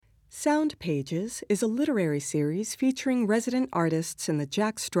Sound Pages is a literary series featuring resident artists in the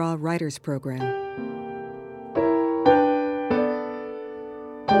Jack Straw Writers Program.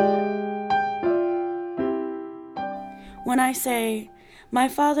 When I say, my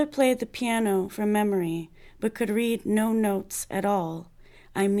father played the piano from memory, but could read no notes at all,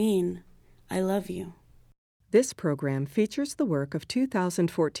 I mean, I love you. This program features the work of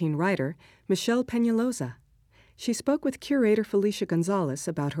 2014 writer Michelle Peñalosa. She spoke with curator Felicia Gonzalez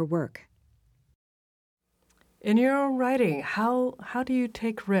about her work. In your own writing, how do you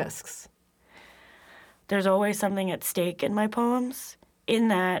take risks? There's always something at stake in my poems, in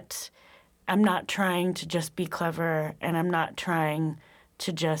that I'm not trying to just be clever, and I'm not trying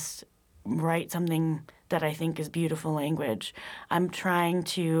to just write something that I think is beautiful language. I'm trying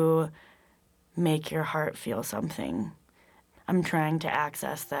to make your heart feel something. I'm trying to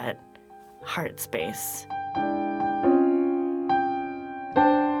access that heart space.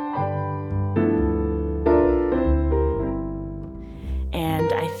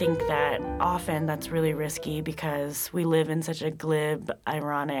 And I think that often that's really risky because we live in such a glib,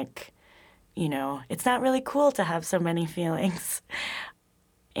 ironic, it's not really cool to have so many feelings.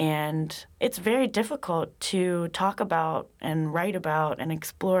 And it's very difficult to talk about and write about and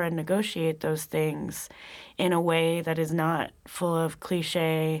explore and negotiate those things in a way that is not full of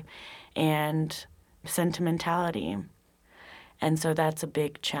cliche and sentimentality. And so that's a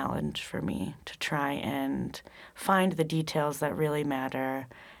big challenge for me, to try and find the details that really matter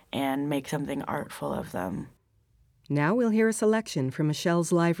and make something artful of them. Now we'll hear a selection from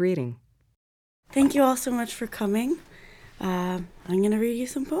Michelle's live reading. Thank you all so much for coming. I'm going to read you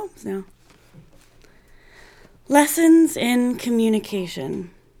some poems now. Lessons in Communication.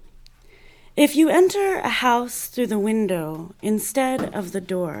 If you enter a house through the window instead of the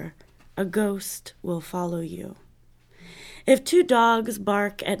door, a ghost will follow you. If two dogs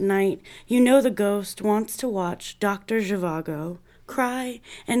bark at night, you know the ghost wants to watch Dr. Zhivago cry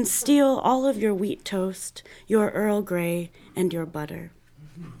and steal all of your wheat toast, your Earl Grey, and your butter.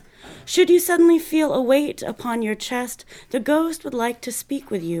 Should you suddenly feel a weight upon your chest, the ghost would like to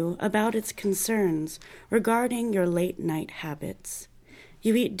speak with you about its concerns regarding your late-night habits.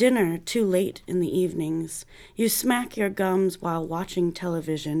 You eat dinner too late in the evenings. You smack your gums while watching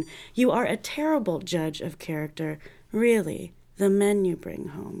television. You are a terrible judge of character, really, the men you bring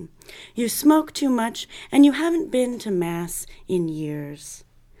home. You smoke too much, and you haven't been to Mass in years.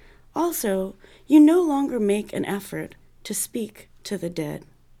 Also, you no longer make an effort to speak to the dead.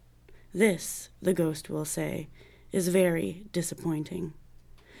 This, the ghost will say, is very disappointing.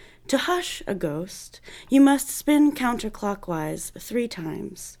 To hush a ghost, you must spin counterclockwise 3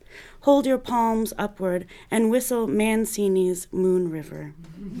 times, hold your palms upward, and whistle Mancini's Moon River.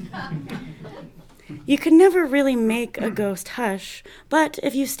 You can never really make a ghost hush, but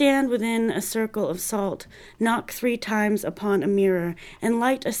if you stand within a circle of salt, knock 3 times upon a mirror, and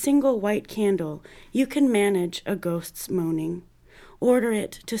light a single white candle, you can manage a ghost's moaning. Order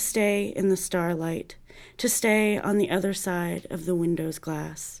it to stay in the starlight, to stay on the other side of the window's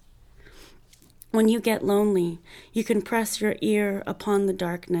glass. When you get lonely, you can press your ear upon the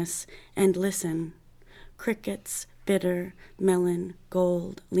darkness and listen. Crickets, bitter, melon,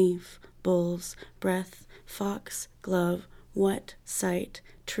 gold, leaf, bulls, breath, fox, glove, what, sight,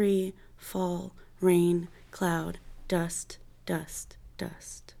 tree, fall, rain, cloud, dust, dust,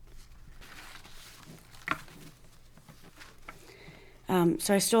 dust.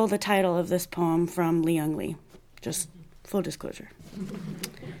 So I stole the title of this poem from Li-Young Lee, just full disclosure.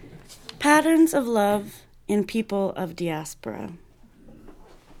 Patterns of Love in People of Diaspora.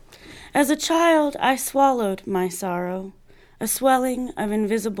 As a child, I swallowed my sorrow, a swelling of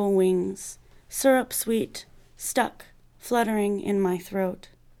invisible wings, syrup sweet, stuck, fluttering in my throat.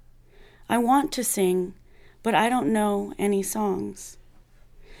 I want to sing, but I don't know any songs.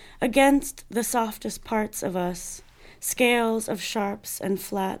 Against the softest parts of us, scales of sharps and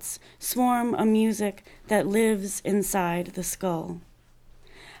flats swarm a music that lives inside the skull.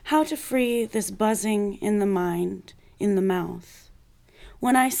 How to free this buzzing in the mind, in the mouth.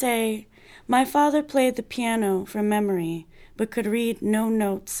 When I say, my father played the piano from memory, but could read no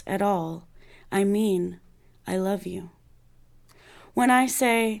notes at all, I mean, I love you. When I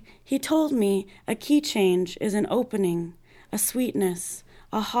say, he told me a key change is an opening, a sweetness,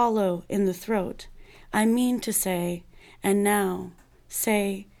 a hollow in the throat, I mean to say, and now,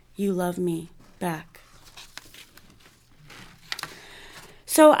 say you love me back.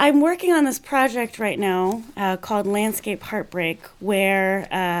 So I'm working on this project right now called Landscape Heartbreak, where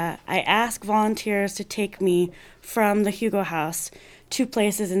I ask volunteers to take me from the Hugo House to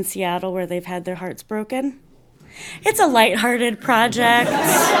places in Seattle where they've had their hearts broken. It's a lighthearted project.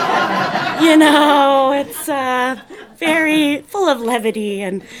 You know, it's very full of levity,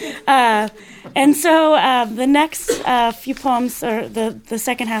 and so the next few poems, or the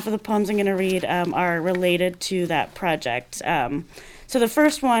second half of the poems I'm going to read, are related to that project. So the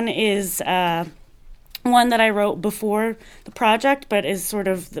first one is one that I wrote before the project, but is sort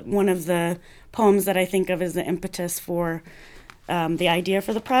of one of the poems that I think of as the impetus for the idea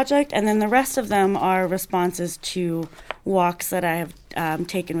for the project. And then the rest of them are responses to walks that I have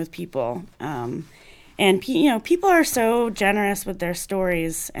taken with people. And people are so generous with their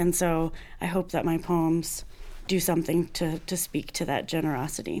stories, and so I hope that my poems do something to speak to that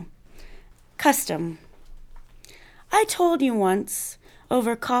generosity. Custom. I told you once,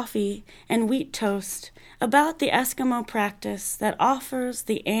 over coffee and wheat toast, about the Eskimo practice that offers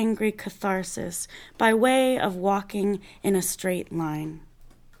the angry catharsis by way of walking in a straight line.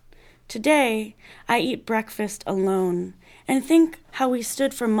 Today, I eat breakfast alone and think how we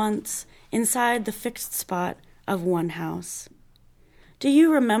stood for months inside the fixed spot of one house. Do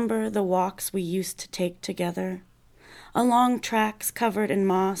you remember the walks we used to take together? Along tracks covered in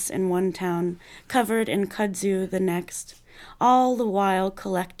moss in one town, covered in kudzu the next, all the while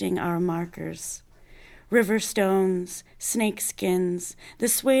collecting our markers. River stones, snake skins, the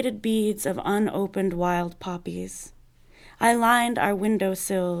sueded beads of unopened wild poppies. I lined our window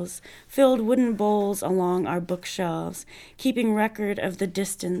sills, filled wooden bowls along our bookshelves, keeping record of the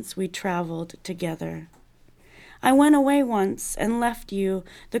distance we traveled together. I went away once and left you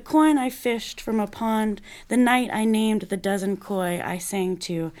the coin I fished from a pond the night I named the dozen koi I sang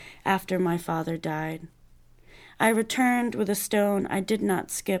to after my father died. I returned with a stone I did not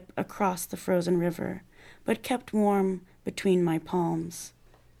skip across the frozen river, but kept warm between my palms.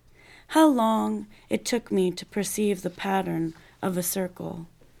 How long it took me to perceive the pattern of a circle,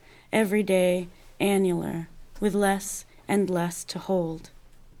 every day annular, with less and less to hold.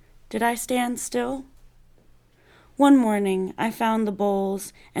 Did I stand still? One morning I found the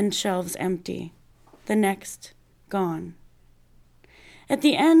bowls and shelves empty, the next gone. At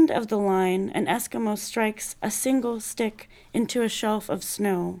the end of the line, an Eskimo strikes a single stick into a shelf of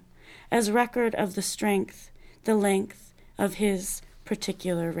snow as record of the strength, the length of his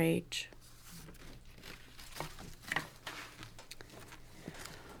particular rage.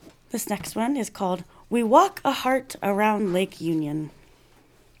 This next one is called We Walk a Heart Around Lake Union.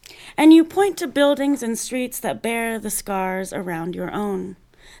 And you point to buildings and streets that bear the scars around your own.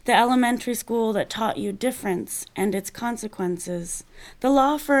 The elementary school that taught you difference and its consequences. The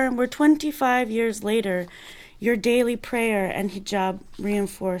law firm where 25 years later, your daily prayer and hijab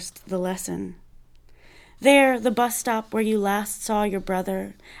reinforced the lesson. There, the bus stop where you last saw your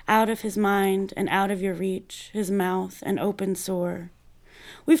brother, out of his mind and out of your reach, his mouth an open sore.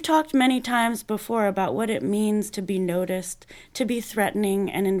 We've talked many times before about what it means to be noticed, to be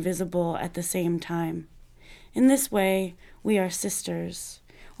threatening and invisible at the same time. In this way, we are sisters.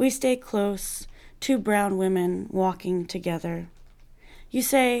 We stay close, two brown women walking together. You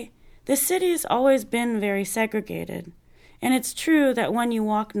say, the city's always been very segregated, and it's true that when you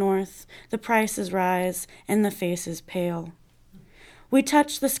walk north, the prices rise and the faces pale. We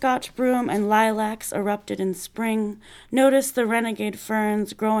touch the Scotch broom and lilacs erupted in spring, notice the renegade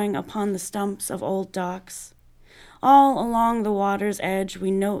ferns growing upon the stumps of old docks. All along the water's edge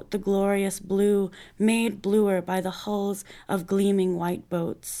we note the glorious blue made bluer by the hulls of gleaming white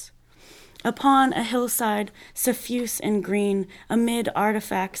boats. Upon a hillside, suffuse in green, amid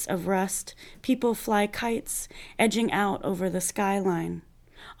artifacts of rust, people fly kites, edging out over the skyline.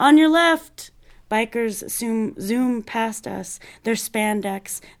 On your left! Bikers zoom past us, their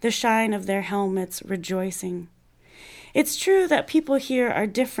spandex, the shine of their helmets rejoicing. It's true that people here are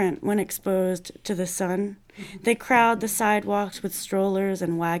different when exposed to the sun. They crowd the sidewalks with strollers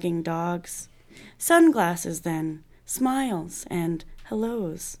and wagging dogs. Sunglasses, then, smiles and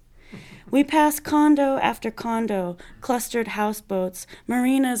hellos. We pass condo after condo, clustered houseboats,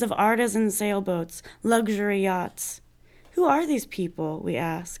 marinas of artisan sailboats, luxury yachts. Who are these people, we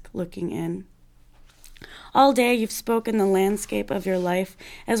ask, looking in? All day you've spoken the landscape of your life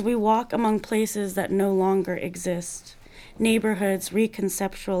as we walk among places that no longer exist, neighborhoods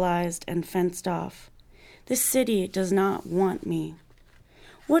reconceptualized and fenced off. This city does not want me.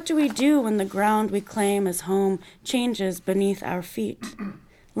 What do we do when the ground we claim as home changes beneath our feet?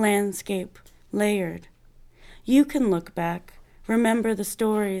 Landscape, layered. You can look back, remember the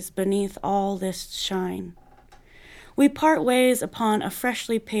stories beneath all this shine. We part ways upon a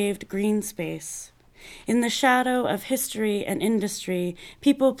freshly paved green space. In the shadow of history and industry,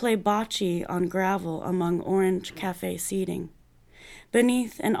 people play bocce on gravel among orange cafe seating.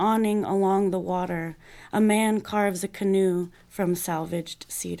 Beneath an awning along the water, a man carves a canoe from salvaged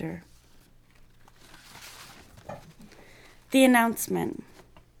cedar. The announcement.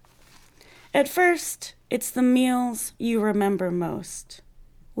 At first, it's the meals you remember most.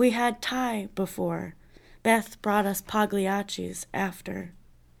 We had Thai before. Beth brought us Pagliacci's after.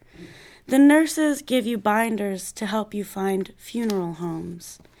 The nurses give you binders to help you find funeral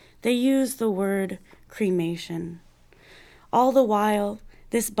homes. They use the word cremation. All the while,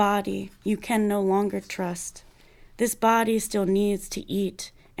 this body you can no longer trust. This body still needs to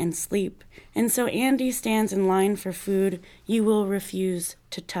eat and sleep, and so Andy stands in line for food you will refuse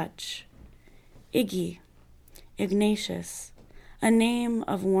to touch. Iggy, Ignatius, a name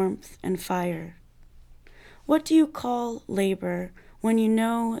of warmth and fire. What do you call labor when you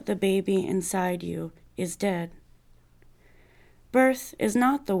know the baby inside you is dead? Birth is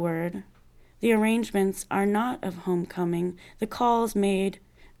not the word. The arrangements are not of homecoming. The calls made,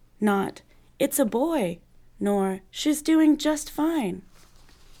 not, it's a boy, nor, she's doing just fine.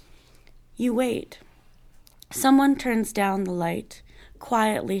 You wait. Someone turns down the light,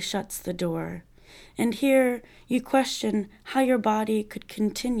 quietly shuts the door, and here you question how your body could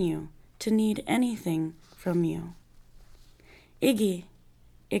continue to need anything from you. Iggy,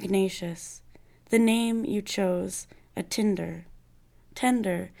 Ignatius, the name you chose, a tinder.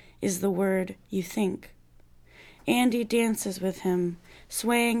 Tender is the word you think. Andy dances with him,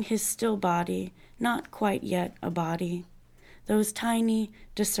 swaying his still body, not quite yet a body, those tiny,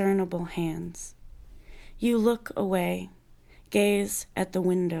 discernible hands. You look away, gaze at the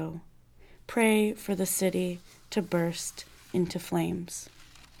window, pray for the city to burst into flames.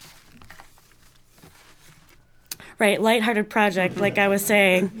 Right, lighthearted project, like I was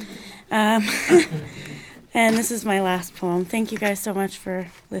saying. And this is my last poem. Thank you guys so much for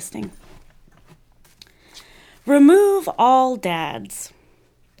listening. Remove all dads.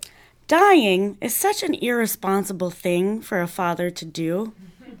 Dying is such an irresponsible thing for a father to do.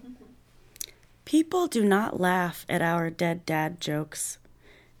 People do not laugh at our dead dad jokes.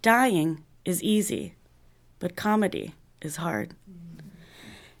 Dying is easy, but comedy is hard.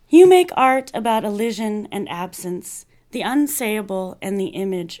 You make art about elision and absence, the unsayable and the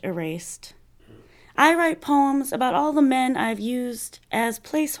image erased. I write poems about all the men I've used as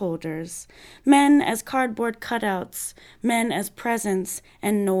placeholders, men as cardboard cutouts, men as presence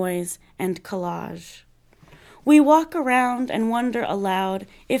and noise and collage. We walk around and wonder aloud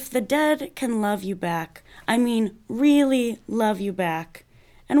if the dead can love you back, I mean really love you back.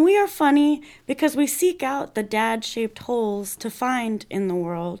 And we are funny because we seek out the dad-shaped holes to find in the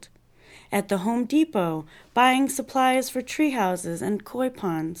world. At the Home Depot, buying supplies for tree houses and koi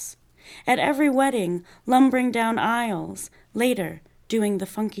ponds. At every wedding, lumbering down aisles, later doing the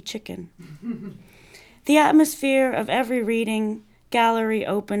funky chicken. The atmosphere of every reading, gallery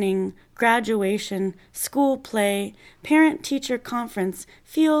opening, graduation, school play, parent-teacher conference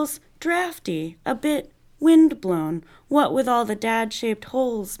feels drafty, a bit wind-blown, what with all the dad-shaped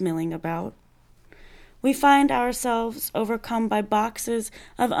holes milling about. We find ourselves overcome by boxes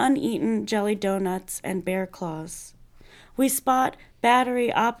of uneaten jelly donuts and bear claws. We spot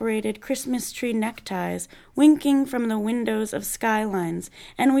battery-operated Christmas tree neckties winking from the windows of skylines,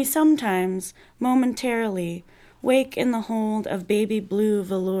 and we sometimes, momentarily, wake in the hold of baby blue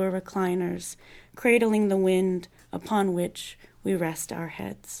velour recliners, cradling the wind upon which we rest our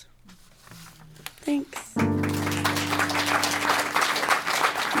heads. Thanks.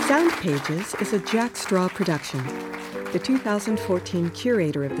 Sound Pages is a Jack Straw production. The 2014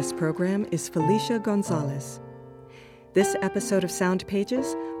 curator of this program is Felicia Gonzalez. This episode of Sound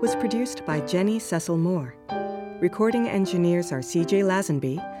Pages was produced by Jenny Cecil Moore. Recording engineers are CJ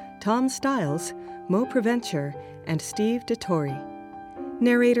Lazenby, Tom Stiles, Mo Preventure, and Steve DeTore.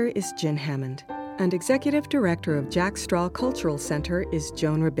 Narrator is Jen Hammond, and Executive Director of Jack Straw Cultural Center is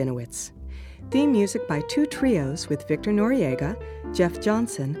Joan Rabinowitz. Theme music by two trios with Victor Noriega, Jeff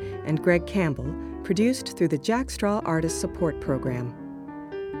Johnson, and Greg Campbell, produced through the Jack Straw Artist Support Program.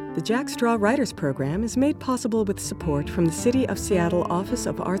 The Jack Straw Writers Program is made possible with support from the City of Seattle Office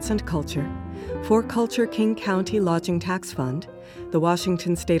of Arts and Culture, For Culture King County Lodging Tax Fund, the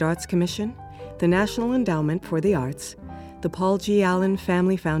Washington State Arts Commission, the National Endowment for the Arts, the Paul G. Allen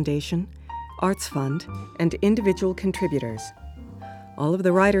Family Foundation, Arts Fund, and individual contributors. All of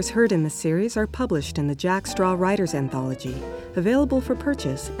the writers heard in this series are published in the Jack Straw Writers Anthology, available for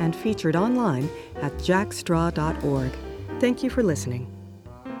purchase and featured online at jackstraw.org. Thank you for listening.